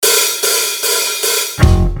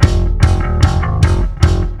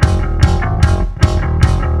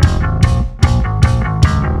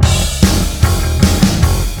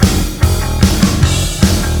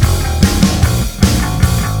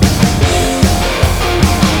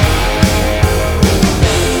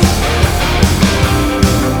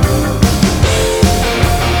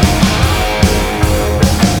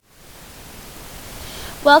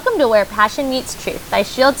Welcome to Where Passion Meets Truth by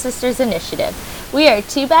Shield Sisters Initiative. We are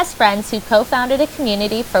two best friends who co-founded a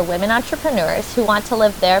community for women entrepreneurs who want to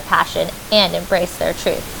live their passion and embrace their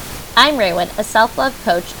truth. I'm Raywin, a self-love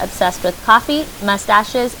coach obsessed with coffee,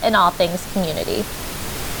 mustaches, and all things community.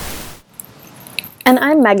 And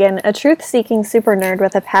I'm Megan, a truth-seeking super nerd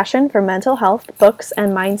with a passion for mental health, books,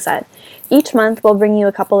 and mindset. Each month, we'll bring you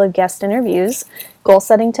a couple of guest interviews,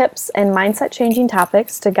 goal-setting tips, and mindset-changing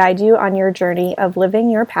topics to guide you on your journey of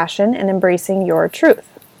living your passion and embracing your truth.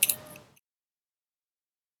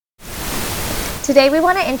 Today, we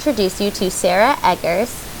want to introduce you to Sarah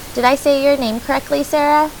Eggers. Did I say your name correctly,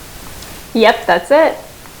 Sarah? Yep, that's it.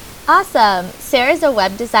 Awesome! Sarah's a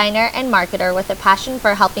web designer and marketer with a passion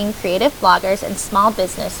for helping creative bloggers and small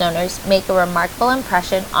business owners make a remarkable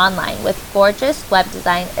impression online with gorgeous web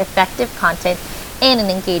design, effective content, and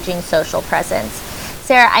an engaging social presence.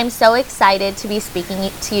 Sarah, I'm so excited to be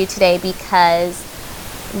speaking to you today because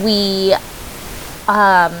we've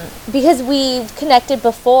connected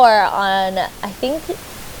before on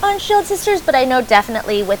Shield Sisters, but I know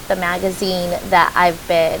definitely with the magazine that I've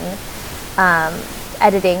been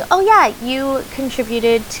editing. Oh yeah, you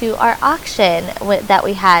contributed to our auction that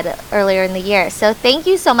we had earlier in the year. So thank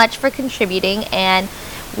you so much for contributing, and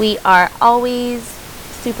we are always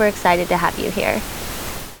super excited to have you here.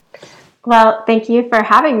 Well, thank you for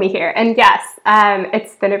having me here. And yes,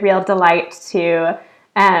 it's been a real delight to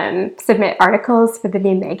submit articles for the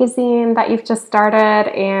new magazine that you've just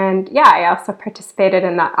started. And yeah, I also participated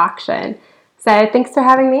in that auction. So thanks for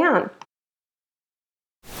having me on.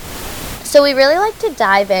 So we really like to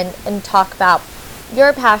dive in and talk about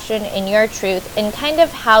your passion and your truth and kind of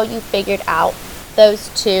how you figured out those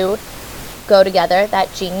two go together,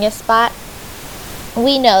 that genius spot.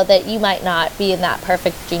 We know that you might not be in that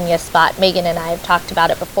perfect genius spot. Megan and I have talked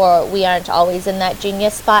about it before. We aren't always in that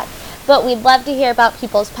genius spot, but we'd love to hear about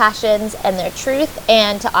people's passions and their truth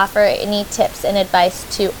and to offer any tips and advice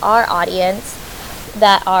to our audience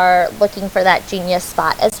that are looking for that genius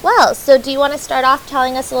spot as well. So do you want to start off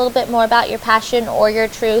telling us a little bit more about your passion or your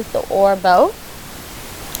truth or both?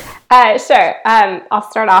 Sure. I'll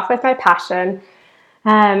start off with my passion.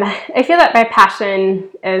 I feel that my passion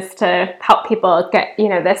is to help people get,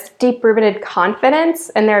 this deep-rooted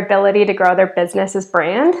confidence in their ability to grow their business's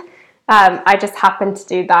brand. I just happen to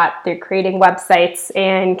do that through creating websites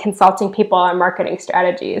and consulting people on marketing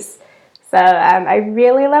strategies. So I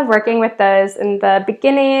really love working with those in the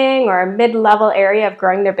beginning or mid-level area of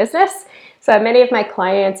growing their business. So many of my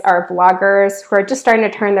clients are bloggers who are just starting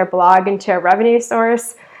to turn their blog into a revenue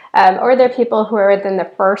source, or they're people who are within the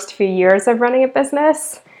first few years of running a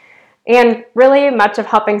business. And really much of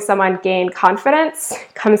helping someone gain confidence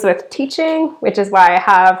comes with teaching, which is why I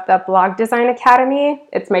have the Blog Design Academy.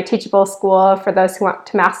 It's my teachable school for those who want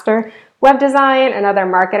to master web design and other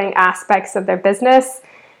marketing aspects of their business.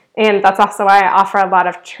 And that's also why I offer a lot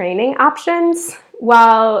of training options.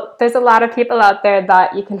 While there's a lot of people out there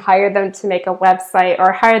that you can hire them to make a website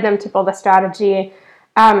or hire them to build a strategy,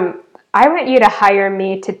 I want you to hire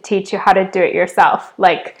me to teach you how to do it yourself.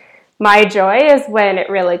 Like, my joy is when it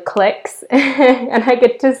really clicks and I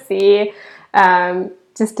get to see,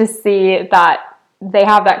 just to see that they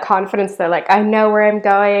have that confidence. They're like, I know where I'm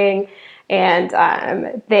going, and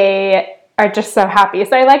they are just so happy.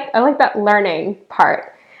 So I like that learning part.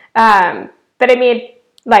 But I mean,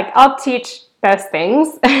 I'll teach those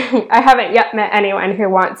things. I haven't yet met anyone who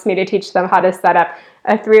wants me to teach them how to set up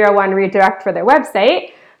a 301 redirect for their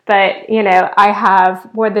website. But, I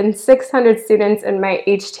have more than 600 students in my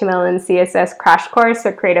HTML and CSS crash course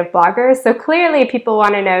for creative bloggers. So clearly people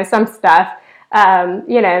want to know some stuff,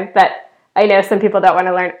 but I know some people don't want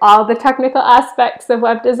to learn all the technical aspects of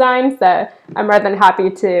web design. So I'm more than happy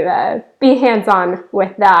to be hands-on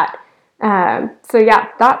with that. So yeah,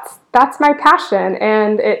 that's my passion,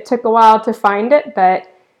 and it took a while to find it, but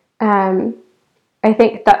I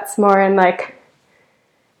think that's more in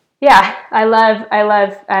I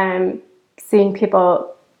love seeing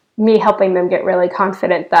people, me helping them get really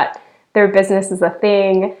confident that their business is a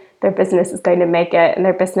thing, their business is going to make it, and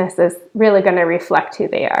their business is really going to reflect who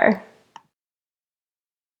they are.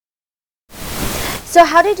 So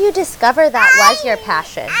how did you discover that was your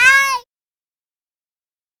passion?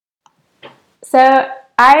 So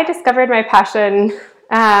I discovered my passion,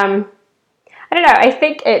 I don't know, I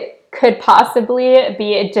think it could possibly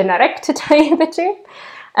be genetic, to tell you the truth.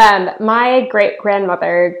 My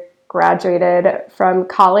great-grandmother graduated from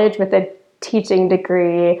college with a teaching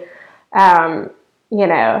degree, in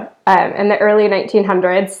the early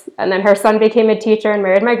 1900s. And then her son became a teacher and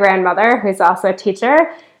married my grandmother, who's also a teacher.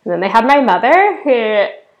 And then they had my mother, who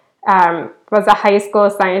was a high school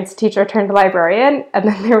science teacher turned librarian, and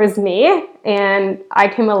then there was me, and I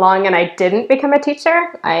came along and I didn't become a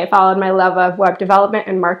teacher. I followed my love of web development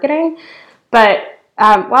and marketing, but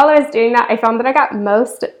while I was doing that, I found that I got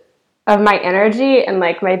most of my energy and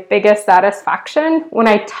like my biggest satisfaction when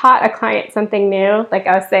I taught a client something new. Like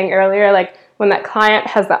I was saying earlier, like when that client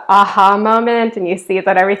has the aha moment and you see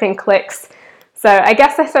that everything clicks. So I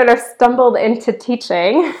guess I sort of stumbled into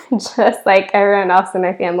teaching just like everyone else in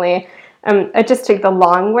my family. I just took the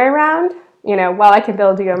long way around. While I can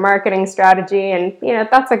build you a marketing strategy and,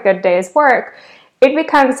 that's a good day's work, it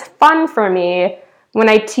becomes fun for me when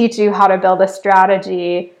I teach you how to build a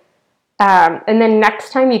strategy. And then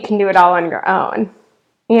next time you can do it all on your own,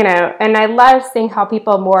 and I love seeing how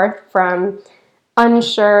people morph from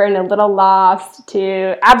unsure and a little lost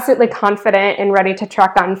to absolutely confident and ready to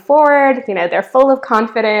truck on forward. They're full of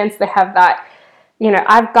confidence. They have that,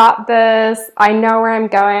 I've got this, I know where I'm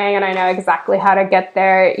going and I know exactly how to get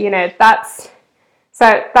there. That's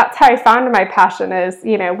how I found my passion is,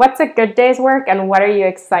 what's a good day's work and what are you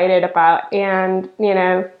excited about? And,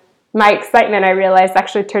 my excitement, I realized,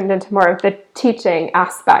 actually turned into more of the teaching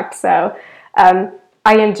aspect. So I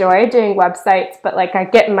enjoy doing websites, but like I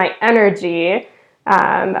get my energy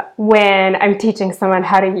when I'm teaching someone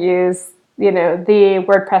how to use, the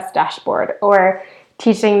WordPress dashboard, or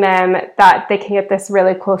teaching them that they can get this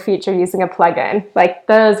really cool feature using a plugin. Like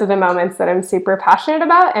those are the moments that I'm super passionate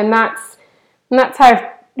about, and that's how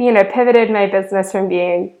I've pivoted my business from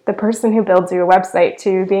being the person who builds you a website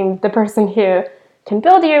to being the person who can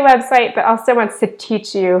build you a website, but also wants to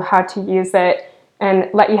teach you how to use it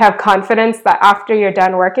and let you have confidence that after you're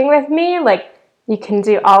done working with me, like you can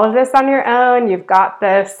do all of this on your own. You've got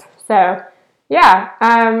this. So yeah,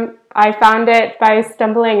 I found it by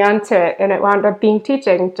stumbling onto it, and it wound up being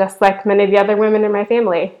teaching, just like many of the other women in my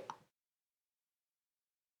family.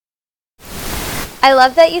 I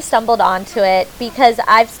love that you stumbled onto it, because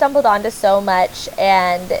I've stumbled onto so much,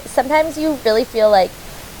 and sometimes you really feel like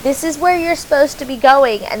this is where you're supposed to be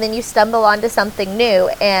going, and then you stumble onto something new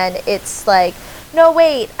and it's like, no,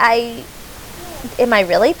 wait, am I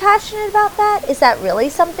really passionate about that? Is that really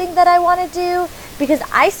something that I want to do? Because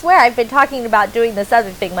I swear I've been talking about doing this other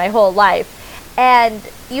thing my whole life, and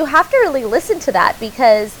you have to really listen to that,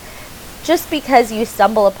 because just because you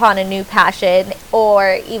stumble upon a new passion,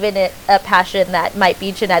 or even a passion that might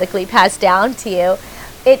be genetically passed down to you,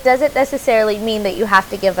 it doesn't necessarily mean that you have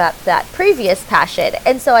to give up that previous passion.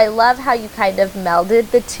 And so I love how you kind of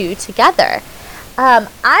melded the two together.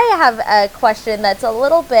 I have a question that's a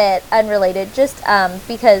little bit unrelated, just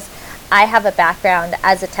because I have a background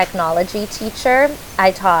as a technology teacher.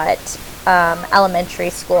 I taught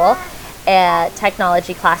elementary school and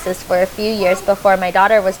technology classes for a few years before my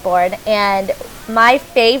daughter was born. And my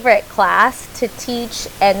favorite class to teach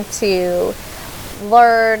and to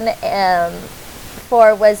learn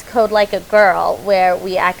for was Code Like a Girl, where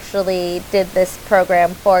we actually did this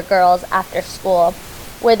program for girls after school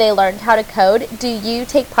where they learned how to code. Do you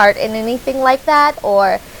take part in anything like that,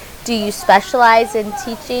 or do you specialize in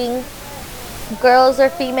teaching girls or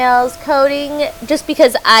females coding? Just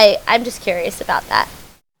because I'm just curious about that.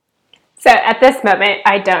 So at this moment,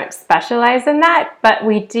 I don't specialize in that, but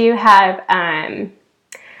we do have a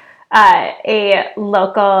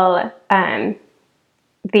local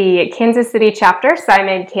the Kansas City chapter, so I'm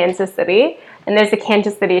in Kansas City, and there's a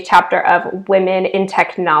Kansas City chapter of Women in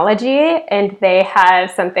Technology, and they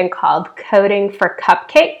have something called Coding for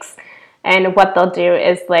Cupcakes, and what they'll do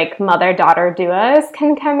is like mother-daughter duos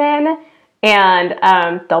can come in, and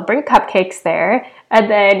they'll bring cupcakes there, and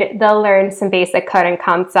then they'll learn some basic coding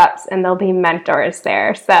concepts, and there'll be mentors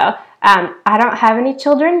there. So I don't have any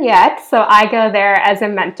children yet, so I go there as a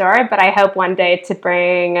mentor, but I hope one day to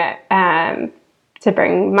bring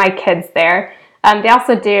my kids there. They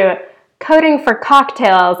also do coding for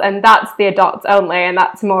cocktails, and that's the adults only, and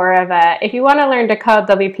that's more of a, if you want to learn to code,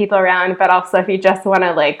 there'll be people around, but also if you just want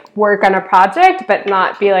to like work on a project but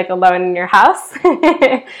not be like alone in your house,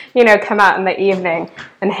 come out in the evening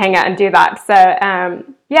and hang out and do that. So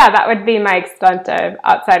yeah, that would be my extent of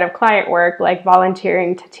outside of client work, like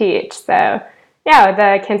volunteering to teach. So yeah,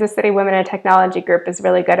 the Kansas City Women in Technology group is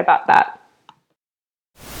really good about that.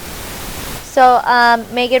 So,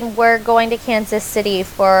 Megan, we're going to Kansas City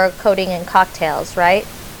for coding and cocktails, right?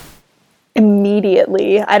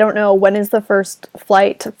 Immediately. I don't know, when is the first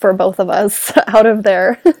flight for both of us out of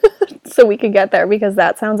there so we can get there, because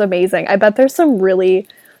that sounds amazing. I bet there's some really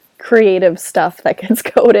creative stuff that gets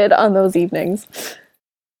coded on those evenings.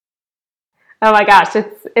 Oh my gosh,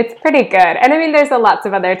 it's pretty good. And I mean, there's lots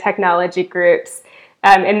of other technology groups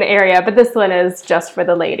in the area, but this one is just for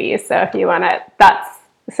the ladies. So if you want to, that's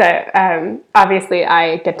So obviously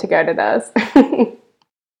I get to go to those.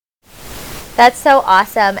 That's so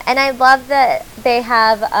awesome. And I love that they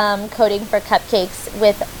have coding for cupcakes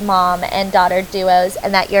with mom and daughter duos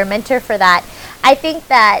and that you're a mentor for that. I think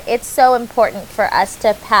that it's so important for us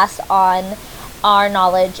to pass on our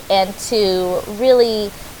knowledge and to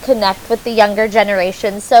really connect with the younger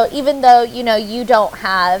generation. So even though, you don't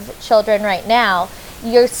have children right now,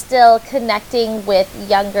 you're still connecting with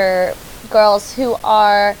younger girls who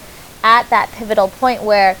are at that pivotal point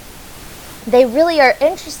where they really are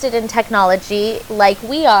interested in technology like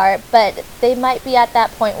we are, but they might be at that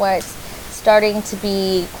point where it's starting to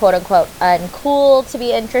be quote unquote uncool to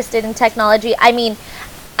be interested in technology. I mean,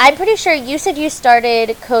 I'm pretty sure you said you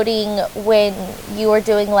started coding when you were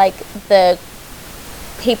doing like the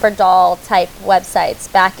paper doll type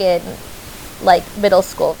websites back in like middle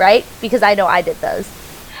school, right? Because I know I did those.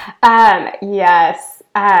 Yes.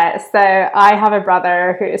 So I have a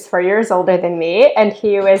brother who is 4 years older than me, and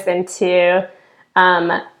he was into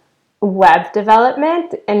web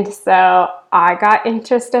development, and so I got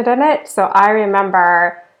interested in it. So I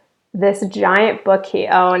remember this giant book he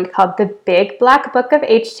owned called The Big Black Book of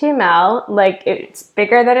HTML. Like, it's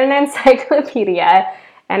bigger than an encyclopedia,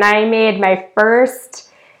 and I made my first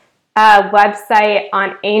website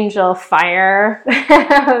on Angel Fire,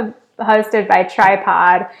 hosted by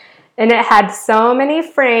Tripod. And it had so many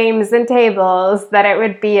frames and tables that it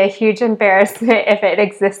would be a huge embarrassment if it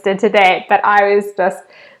existed today. But I was just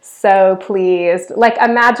so pleased. Like,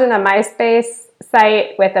 imagine a MySpace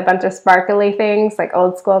site with a bunch of sparkly things, like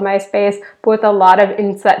old school MySpace, but with a lot of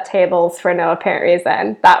inset tables for no apparent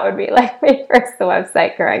reason. That would be like my first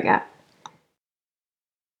website growing up.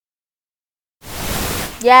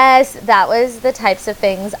 Yes, that was the types of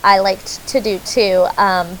things I liked to do too.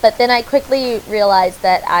 But then I quickly realized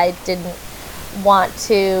that I didn't want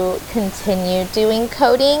to continue doing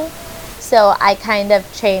coding. So I kind of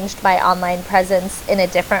changed my online presence in a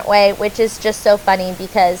different way, which is just so funny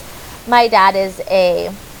because my dad he's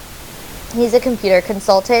a computer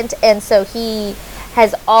consultant, and so he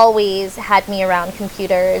has always had me around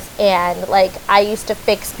computers, and like I used to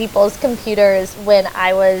fix people's computers when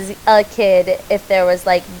I was a kid if there was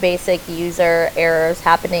like basic user errors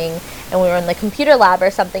happening and we were in the computer lab or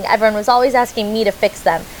something. Everyone was always asking me to fix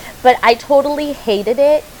them, but I totally hated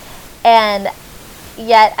it, and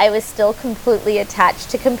yet I was still completely attached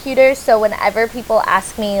to computers. So whenever people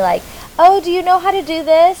ask me like, oh, do you know how to do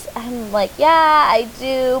this? I'm like, yeah, I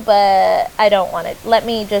do, but I don't want to. Let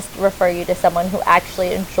me just refer you to someone who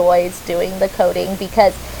actually enjoys doing the coding,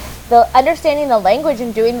 because the understanding the language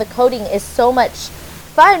and doing the coding is so much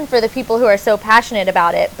fun for the people who are so passionate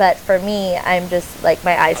about it. But for me, I'm just like,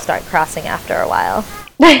 my eyes start crossing after a while.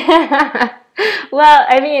 Well,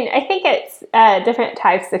 I mean, I think it's different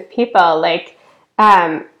types of people. Like,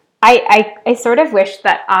 I sort of wish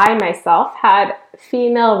that I myself had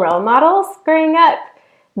female role models growing up.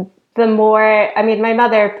 My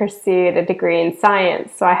mother pursued a degree in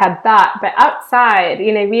science, so I had that. But outside,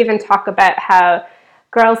 we even talk about how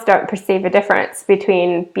girls don't perceive a difference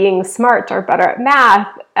between being smart or better at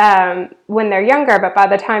math when they're younger, but by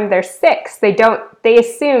the time they're 6, they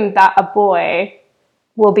assume that a boy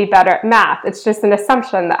will be better at math. It's just an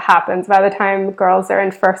assumption that happens by the time girls are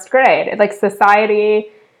in first grade. Like,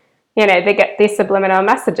 society, they get these subliminal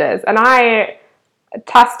messages. And I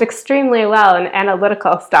taught extremely well in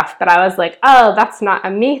analytical stuff, but I was like, oh, that's not a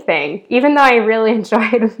me thing, even though I really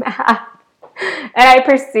enjoyed math. And I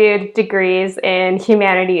pursued degrees in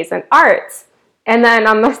humanities and arts. And then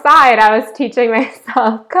on the side, I was teaching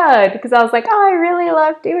myself code because I was like, oh, I really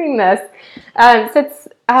love doing this. I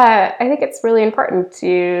think it's really important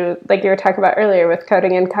to, like you were talking about earlier with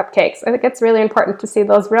coding and cupcakes, I think it's really important to see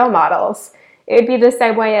those role models. It would be the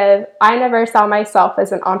same way of, I never saw myself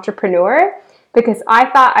as an entrepreneur because I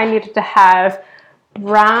thought I needed to have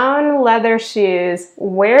brown leather shoes,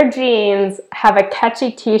 wear jeans, have a catchy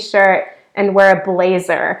t-shirt, and wear a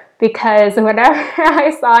blazer. Because whenever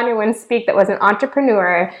I saw anyone speak that was an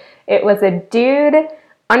entrepreneur, it was a dude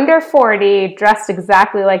under 40 dressed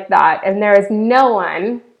exactly like that. And there is no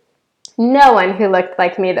one who looked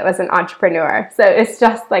like me that was an entrepreneur. So it's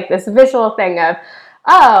just like this visual thing of,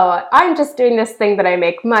 oh, I'm just doing this thing that I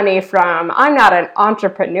make money from. I'm not an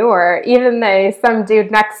entrepreneur, even though some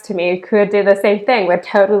dude next to me could do the same thing, would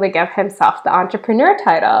totally give himself the entrepreneur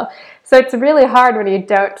title. So it's really hard when you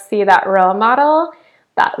don't see that role model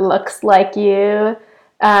that looks like you,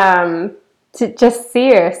 to just see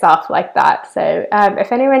yourself like that. So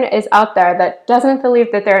if anyone is out there that doesn't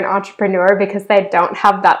believe that they're an entrepreneur because they don't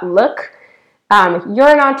have that look, you're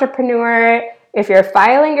an entrepreneur. if you're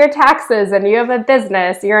filing your taxes and you have a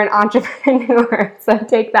business, you're an entrepreneur. So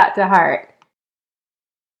take that to heart.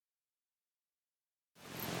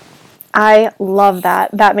 I love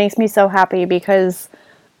that. That makes me so happy because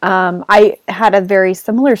I had a very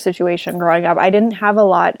similar situation growing up. I didn't have a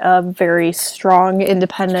lot of very strong,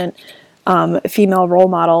 independent female role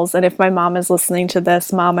models. And if my mom is listening to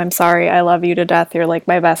this, Mom, I'm sorry. I love you to death. You're like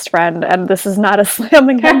my best friend. And this is not a slam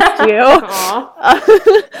against you.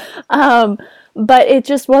 But it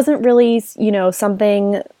just wasn't really,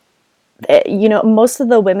 something, most of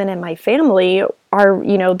the women in my family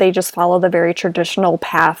are, they just follow the very traditional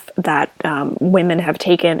path that women have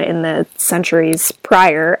taken in the centuries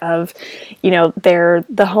prior of, they're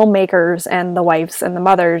the homemakers and the wives and the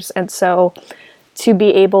mothers. And so to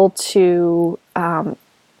be able to,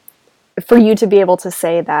 for you to be able to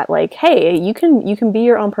say that, like, hey, you can be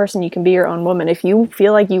your own person, you can be your own woman. If you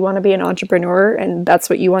feel like you want to be an entrepreneur and that's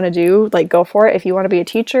what you want to do, like, go for it. If you want to be a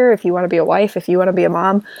teacher, if you want to be a wife, if you want to be a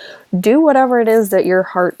mom, do whatever it is that your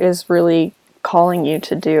heart is really calling you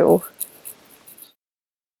to do.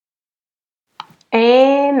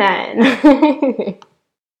 Amen.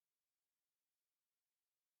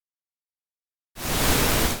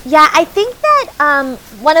 Yeah, I think that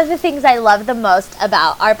one of the things I love the most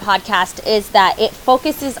about our podcast is that it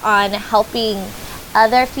focuses on helping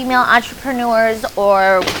other female entrepreneurs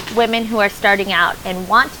or women who are starting out and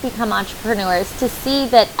want to become entrepreneurs to see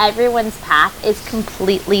that everyone's path is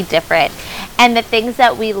completely different and the things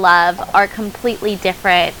that we love are completely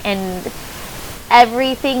different, and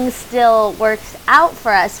everything still works out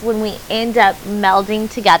for us when we end up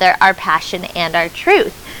melding together our passion and our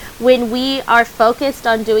truth. When we are focused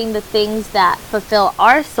on doing the things that fulfill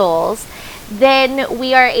our souls, then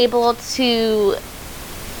we are able to,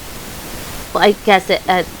 well, I guess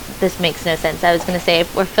this makes no sense. I was going to say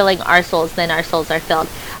if we're filling our souls, then our souls are filled.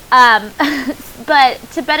 But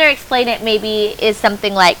to better explain it maybe is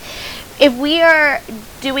something like, if we are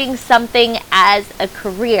doing something as a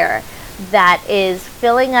career that is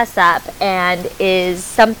filling us up and is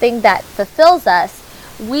something that fulfills us,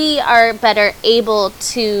 we are better able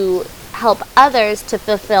to help others to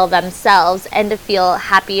fulfill themselves and to feel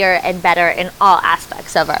happier and better in all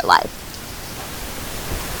aspects of our life.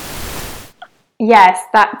 Yes,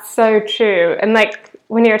 that's so true. And like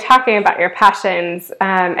when you're talking about your passions,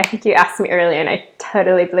 I think you asked me earlier and I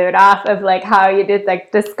totally blew it off of like how you did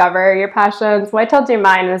like discover your passions. Well, I told you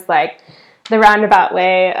mine was like the roundabout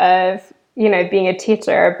way of, being a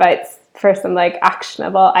teacher, but for some like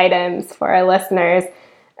actionable items for our listeners.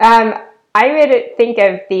 I would think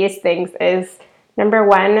of these things as, number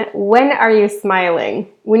one, when are you smiling?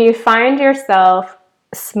 When you find yourself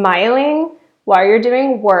smiling while you're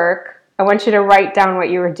doing work, I want you to write down what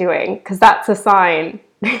you were doing, because that's a sign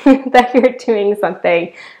that you're doing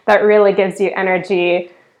something that really gives you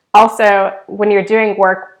energy. Also, when you're doing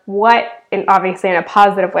work, obviously in a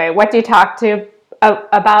positive way, what do you talk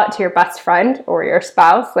about to your best friend or your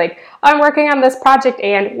spouse? Like, I'm working on this project,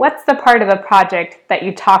 and what's the part of the project that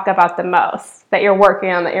you talk about the most, that you're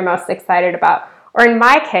working on, that you're most excited about? Or in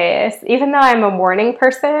my case, even though I'm a morning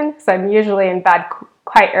person, so I'm usually in bed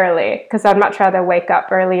quite early because I'd much rather wake up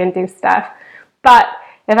early and do stuff. But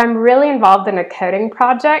if I'm really involved in a coding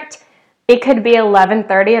project, it could be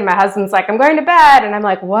 11:30 and my husband's like, I'm going to bed. And I'm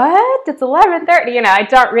like, what? It's 11:30. I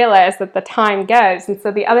don't realize that the time goes. And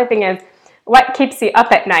so the other thing is, what keeps you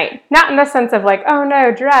up at night? Not in the sense of like, oh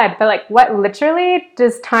no, dread, but like what literally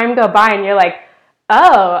does time go by and you're like,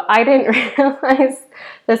 oh, I didn't realize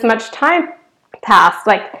this much time passed.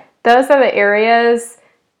 Like those are the areas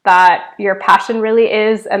that your passion really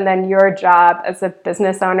is. And then your job as a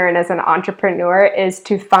business owner and as an entrepreneur is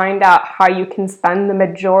to find out how you can spend the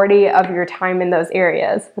majority of your time in those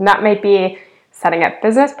areas. And that might be setting up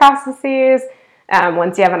business processes.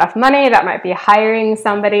 Once you have enough money, that might be hiring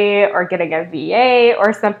somebody or getting a VA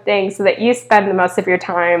or something so that you spend the most of your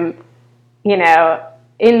time,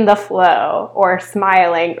 in the flow or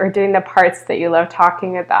smiling or doing the parts that you love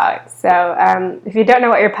talking about. So if you don't know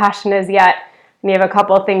what your passion is yet and you have a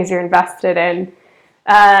couple of things you're invested in,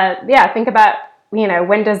 think about,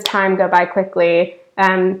 when does time go by quickly?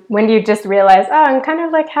 When do you just realize, oh, I'm kind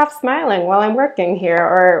of like half smiling while I'm working here?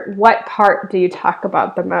 Or what part do you talk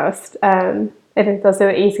about the most? I think those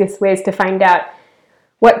are the easiest ways to find out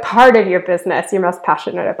what part of your business you're most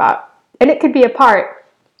passionate about. And it could be a part.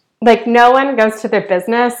 Like no one goes to their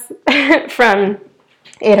business from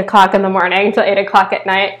 8 o'clock in the morning till 8 o'clock at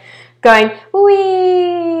night going,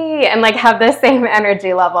 wee, and like have the same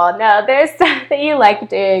energy level. No, there's stuff that you like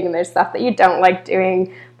doing and there's stuff that you don't like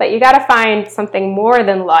doing, but you got to find something more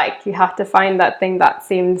than like. You have to find that thing that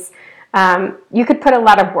seems You could put a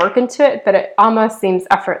lot of work into it, but it almost seems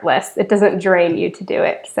effortless. It doesn't drain you to do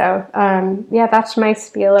it. So yeah, that's my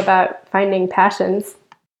spiel about finding passions.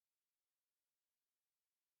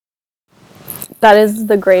 That is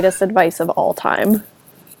the greatest advice of all time.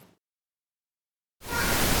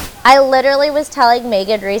 I literally was telling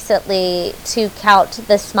Megan recently to count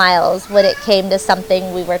the smiles when it came to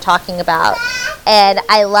something we were talking about. And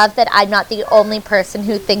I love that I'm not the only person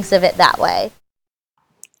who thinks of it that way.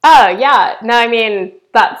 Oh, yeah. No, I mean,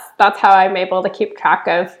 that's how I'm able to keep track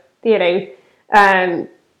of,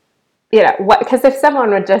 what, because if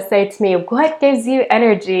someone would just say to me, what gives you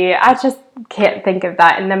energy? I just can't think of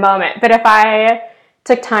that in the moment. But if I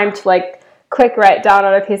took time to like quick write down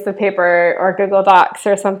on a piece of paper or Google Docs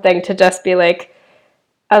or something to just be like,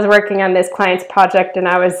 I was working on this client's project and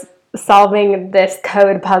I was solving this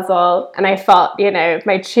code puzzle and I felt,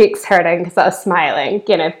 my cheeks hurting because I was smiling,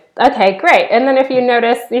 okay, great. And then if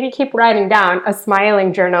you keep writing down a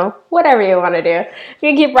smiling journal, whatever you want to do, if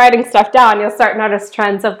you keep writing stuff down, you'll start to notice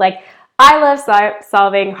trends of like, I love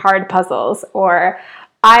solving hard puzzles, or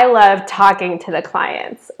I love talking to the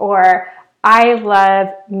clients, or I love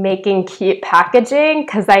making cute packaging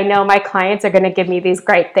because I know my clients are going to give me these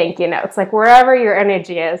great thank you notes. Like wherever your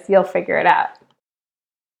energy is, you'll figure it out.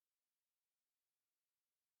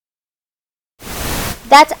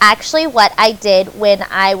 That's actually what I did when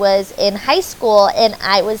I was in high school and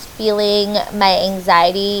I was feeling my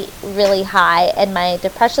anxiety really high and my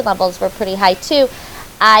depression levels were pretty high too.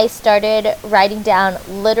 I started writing down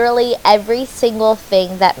literally every single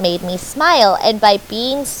thing that made me smile. And by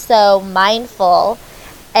being so mindful,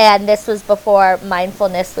 and this was before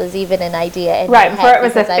mindfulness was even an idea in my head. Right, before it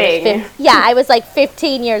was a thing. I was like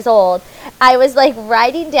 15 years old. I was like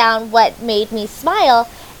writing down what made me smile.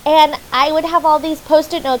 And I would have all these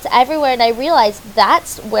Post-it notes everywhere. And I realized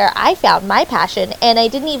that's where I found my passion. And I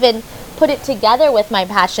didn't even put it together with my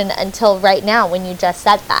passion until right now when you just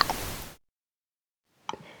said that.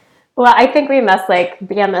 Well, I think we must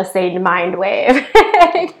be on the same mind wave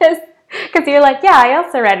because you're like, yeah, I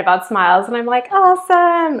also read about smiles, and I'm like,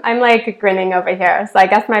 awesome. I'm like grinning over here. So I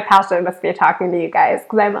guess my passion must be talking to you guys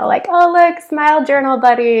because I'm all like, oh look, smile journal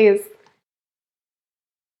buddies.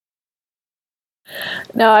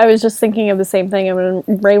 No, I was just thinking of the same thing. And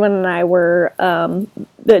when Raywin and I were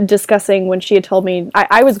discussing when she had told me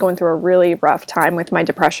I was going through a really rough time with my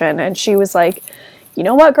depression, and she was like, you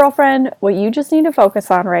know what, girlfriend, what you just need to focus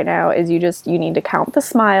on right now is you need to count the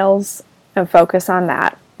smiles and focus on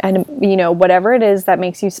that. And, whatever it is that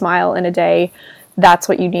makes you smile in a day, that's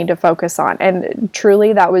what you need to focus on. And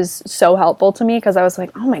truly, that was so helpful to me because I was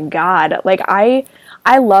like, oh my God, like I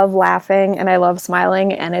love laughing and I love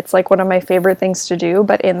smiling and it's like one of my favorite things to do.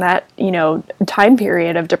 But in that, time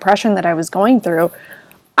period of depression that I was going through,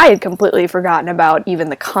 I had completely forgotten about even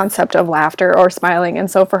the concept of laughter or smiling. And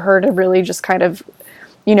so for her to really just kind of,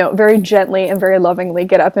 very gently and very lovingly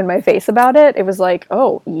get up in my face about it, it was like,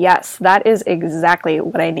 oh, yes, that is exactly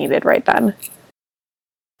what I needed right then.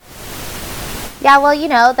 Yeah,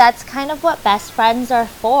 well, that's kind of what best friends are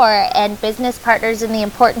for, and business partners and the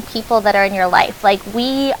important people that are in your life. Like,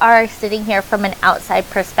 we are sitting here from an outside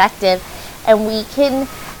perspective, and we can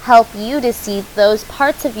help you to see those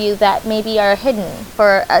parts of you that maybe are hidden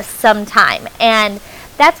for some time. And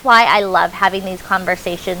that's why I love having these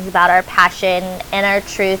conversations about our passion and our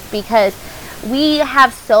truth, because we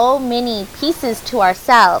have so many pieces to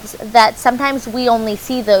ourselves that sometimes we only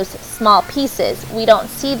see those small pieces. We don't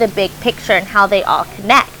see the big picture and how they all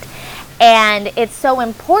connect. And it's so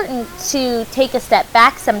important to take a step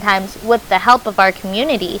back sometimes with the help of our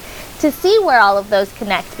community to see where all of those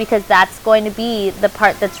connect, because that's going to be the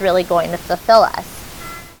part that's really going to fulfill us.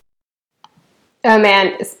 Oh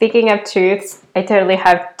man, speaking of truths, I totally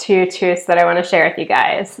have 2 truths that I want to share with you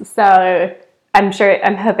guys. So I'm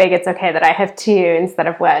hoping it's okay that I have 2 instead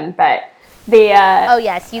of 1, but oh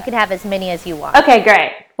yes, you can have as many as you want. Okay,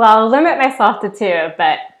 great. Well, I'll limit myself to 2,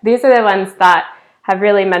 but these are the ones that have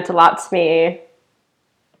really meant a lot to me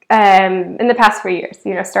in the past 4 years,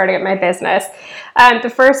 starting at my business. The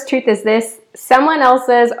first truth is this: someone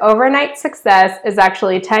else's overnight success is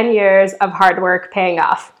actually 10 years of hard work paying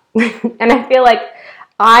off. And I feel like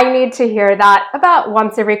I need to hear that about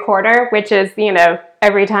once every quarter, which is,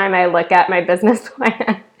 every time I look at my business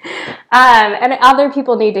plan. And other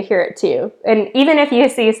people need to hear it too. And even if you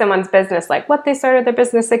see someone's business, like what they started their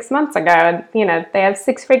business 6 months ago, and they have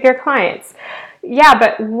 6-figure clients. Yeah,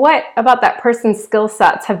 but what about that person's skill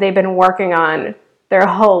sets have they been working on their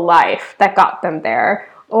whole life that got them there?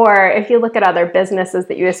 Or if you look at other businesses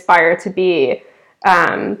that you aspire to be,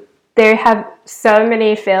 they have so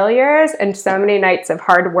many failures and so many nights of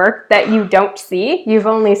hard work that you don't see. You've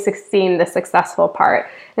only seen the successful part.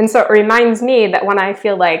 And so it reminds me that when I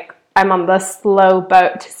feel like I'm on the slow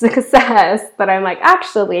boat to success, that I'm like,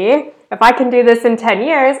 actually, if I can do this in 10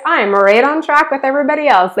 years, I'm right on track with everybody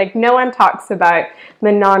else. Like, no one talks about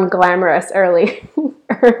the non-glamorous early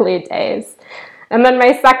days. And then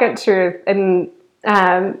my second truth, and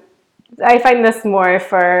I find this more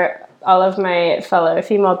for all of my fellow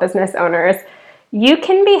female business owners, you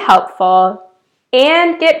can be helpful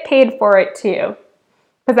and get paid for it too.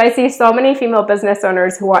 Because I see so many female business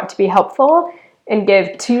owners who want to be helpful and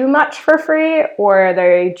give too much for free, or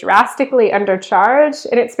they drastically undercharge.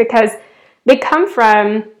 And it's because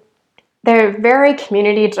they're very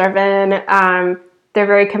community driven, they're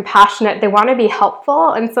very compassionate, they want to be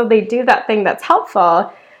helpful, and so they do that thing that's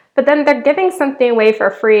helpful, but then they're giving something away for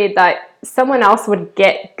free that someone else would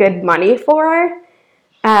get good money for.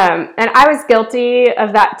 And I was guilty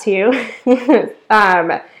of that too.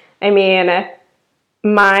 I mean,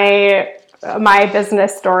 my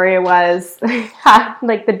business story was when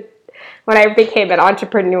I became an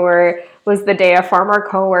entrepreneur was the day a former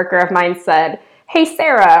coworker of mine said, "Hey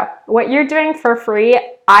Sarah, what you're doing for free,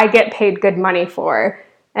 I get paid good money for."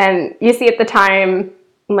 And you see, at the time,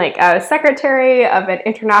 like, I was secretary of an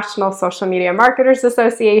International Social Media Marketers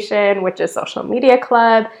Association, which is Social Media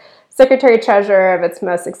Club, secretary treasurer of its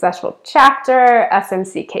most successful chapter,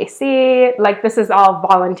 SMCKC. Like, this is all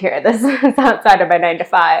volunteer. This is outside of my 9 to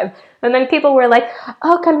 5. And then people were like,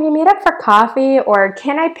 "Oh, can we meet up for coffee?" Or,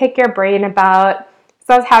 "Can I pick your brain about..."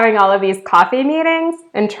 So I was having all of these coffee meetings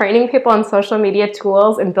and training people on social media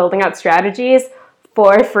tools and building out strategies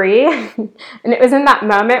for free. And it was in that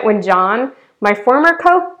moment when John, my former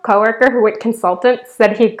coworker who went consultant,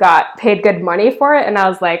 said he got paid good money for it. And I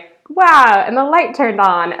was like, wow, and the light turned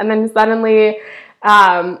on. And then suddenly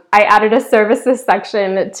I added a services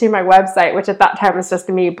section to my website, which at that time was just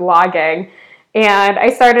me blogging. And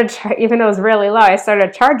I started, even though it was really low, I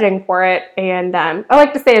started charging for it. And I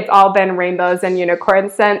like to say it's all been rainbows and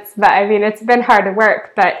unicorns since, but I mean, it's been hard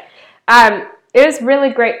work. But it was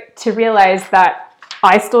really great to realize that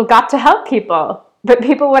I still got to help people, but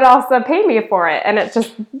people would also pay me for it. And it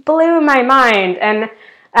just blew my mind. And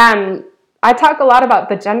I talk a lot about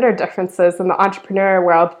the gender differences in the entrepreneur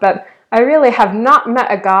world, but I really have not met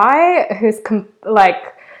a guy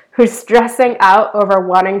who's stressing out over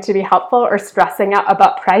wanting to be helpful or stressing out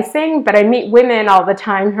about pricing. But I meet women all the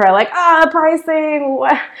time who are like, pricing,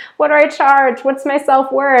 what do I charge? What's my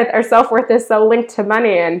self-worth? Our self-worth is so linked to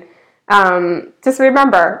money. And just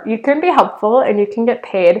remember, you can be helpful and you can get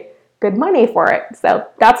paid good money for it. So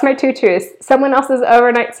that's my 2 truths. Someone else's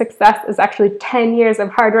overnight success is actually 10 years of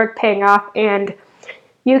hard work paying off, and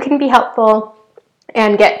you can be helpful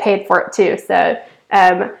and get paid for it too. So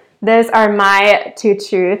those are my 2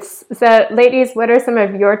 truths. So ladies, what are some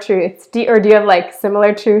of your truths? Do you have like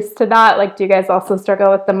similar truths to that? Like, do you guys also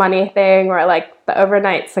struggle with the money thing or like the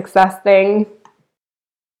overnight success thing?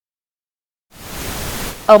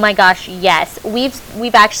 Oh my gosh, yes.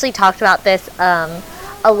 We've actually talked about this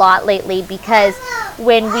a lot lately, because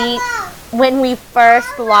when we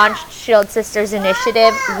first launched Shield Sisters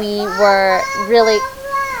Initiative, we were really...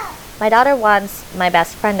 My daughter wants my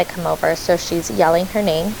best friend to come over, so she's yelling her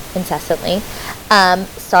name incessantly.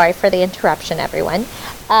 Sorry for the interruption, everyone.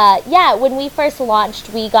 When we first launched,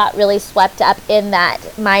 we got really swept up in that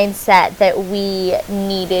mindset that we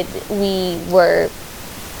were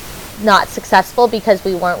not successful because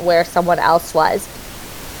we weren't where someone else was.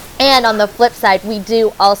 And on the flip side, we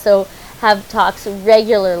do also have talks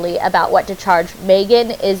regularly about what to charge.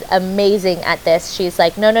 Megan is amazing at this. She's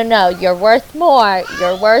like, no, you're worth more.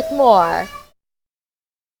 You're worth more.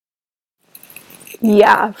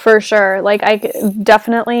 Yeah, for sure. Like, I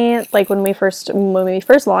definitely, like, when we first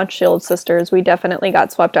launched Shield Sisters, we definitely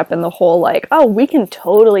got swept up in the whole, like, oh, we can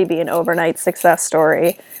totally be an overnight success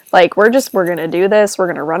story. Like, we're going to do this. We're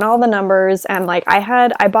going to run all the numbers. And like,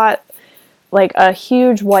 I bought like a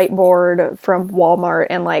huge whiteboard from Walmart,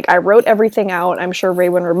 and like I wrote everything out. I'm sure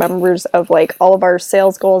Raywin remembers, of like all of our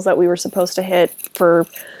sales goals that we were supposed to hit for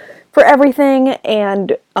everything.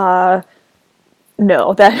 And no,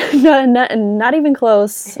 that not even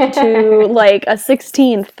close to like a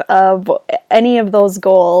 16th of any of those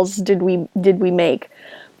goals did we make.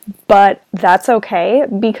 But that's okay,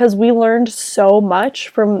 because we learned so much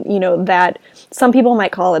from, that some people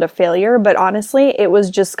might call it a failure, but honestly, it was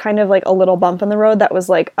just kind of like a little bump in the road that was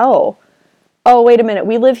like, oh, wait a minute,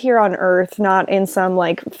 we live here on Earth, not in some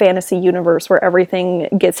like fantasy universe where everything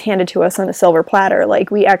gets handed to us on a silver platter. Like,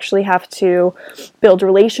 we actually have to build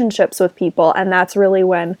relationships with people, and that's really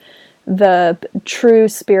when the true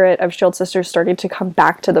spirit of Shield Sisters started to come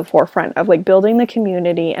back to the forefront of like building the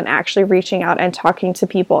community and actually reaching out and talking to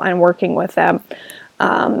people and working with them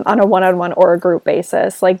on a one-on-one or a group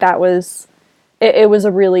basis. Like that was, it was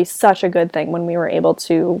a really such a good thing when we were able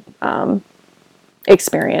to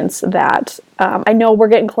experience that. I know we're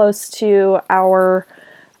getting close to our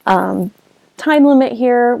time limit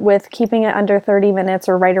here with keeping it under 30 minutes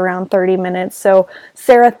or right around 30 minutes. So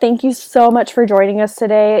Sarah, thank you so much for joining us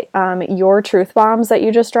today. Your truth bombs that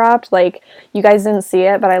you just dropped, like you guys didn't see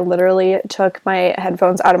it, but I literally took my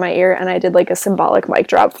headphones out of my ear and I did like a symbolic mic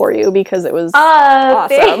drop for you because it was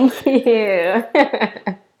awesome. Thank you.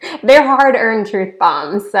 They're hard-earned truth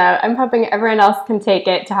bombs, so I'm hoping everyone else can take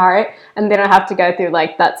it to heart and they don't have to go through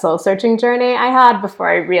like that soul-searching journey I had before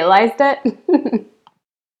I realized it.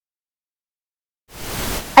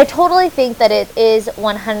 I totally think that it is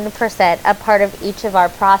 100% a part of each of our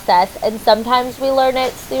process, and sometimes we learn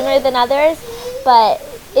it sooner than others, but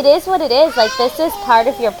it is what it is. Like, this is part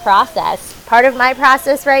of your process. Part of my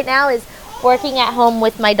process right now is working at home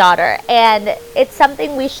with my daughter, and it's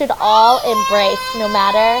something we should all embrace no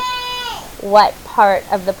matter what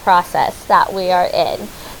part of the process that we are in.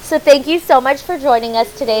 So thank you so much for joining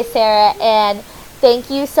us today, Sarah, and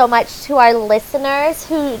thank you so much to our listeners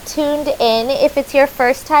who tuned in. If it's your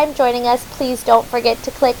first time joining us, please don't forget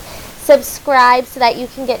to click subscribe so that you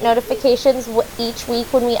can get notifications each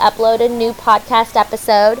week when we upload a new podcast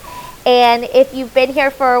episode. And if you've been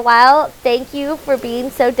here for a while, thank you for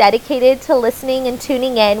being so dedicated to listening and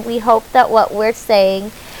tuning in. We hope that what we're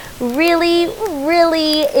saying really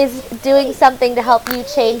is doing something to help you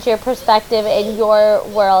change your perspective in your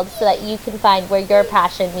world so that you can find where your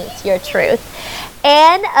passion meets your truth.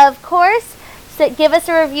 And of course, give us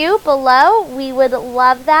a review below. We would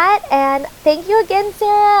love that. And thank you again,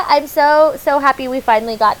 Sarah. I'm so happy we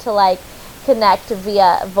finally got to like connect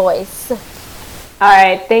via voice. All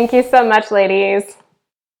right. Thank you so much, ladies.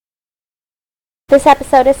 This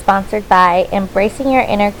episode is sponsored by Embracing Your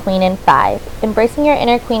Inner Queen in 5. Embracing Your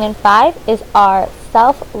Inner Queen in 5 is our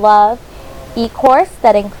self-love e-course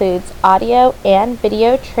that includes audio and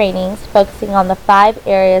video trainings focusing on the 5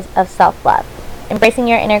 areas of self-love. Embracing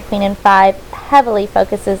Your Inner Queen in 5 heavily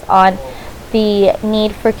focuses on the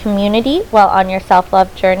need for community while on your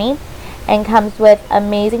self-love journey and comes with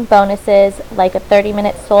amazing bonuses like a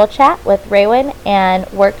 30-minute soul chat with Raywin and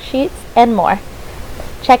worksheets and more.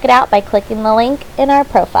 Check it out by clicking the link in our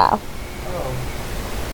profile.